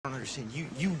understand.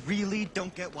 You really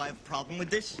don't get why I have a problem with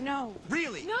this? No.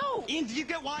 Really? No! Ian, do you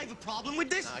get why I have a problem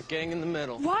with this? Not getting in the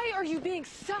middle. Why are you being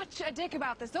such a dick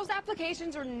about this? Those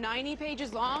applications are 90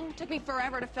 pages long. Took me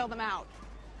forever to fill them out.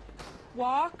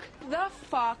 Walk the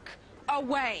fuck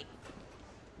away.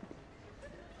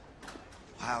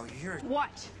 Wow, you're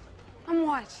What? I'm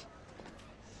what?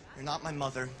 not my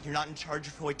mother. You're not in charge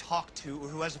of who I talk to or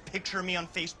who has a picture of me on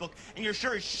Facebook. And you're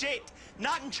sure as shit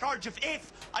not in charge of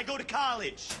if I go to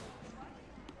college.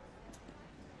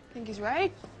 Think he's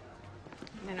right?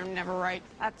 Men are never right.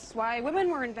 That's why women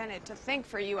were invented, to think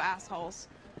for you assholes.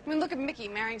 I mean, look at Mickey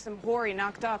marrying some whore he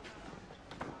knocked up.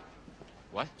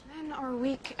 What? Men are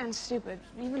weak and stupid.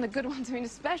 Even the good ones, I mean,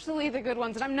 especially the good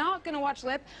ones. And I'm not gonna watch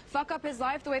Lip fuck up his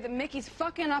life the way that Mickey's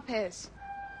fucking up his.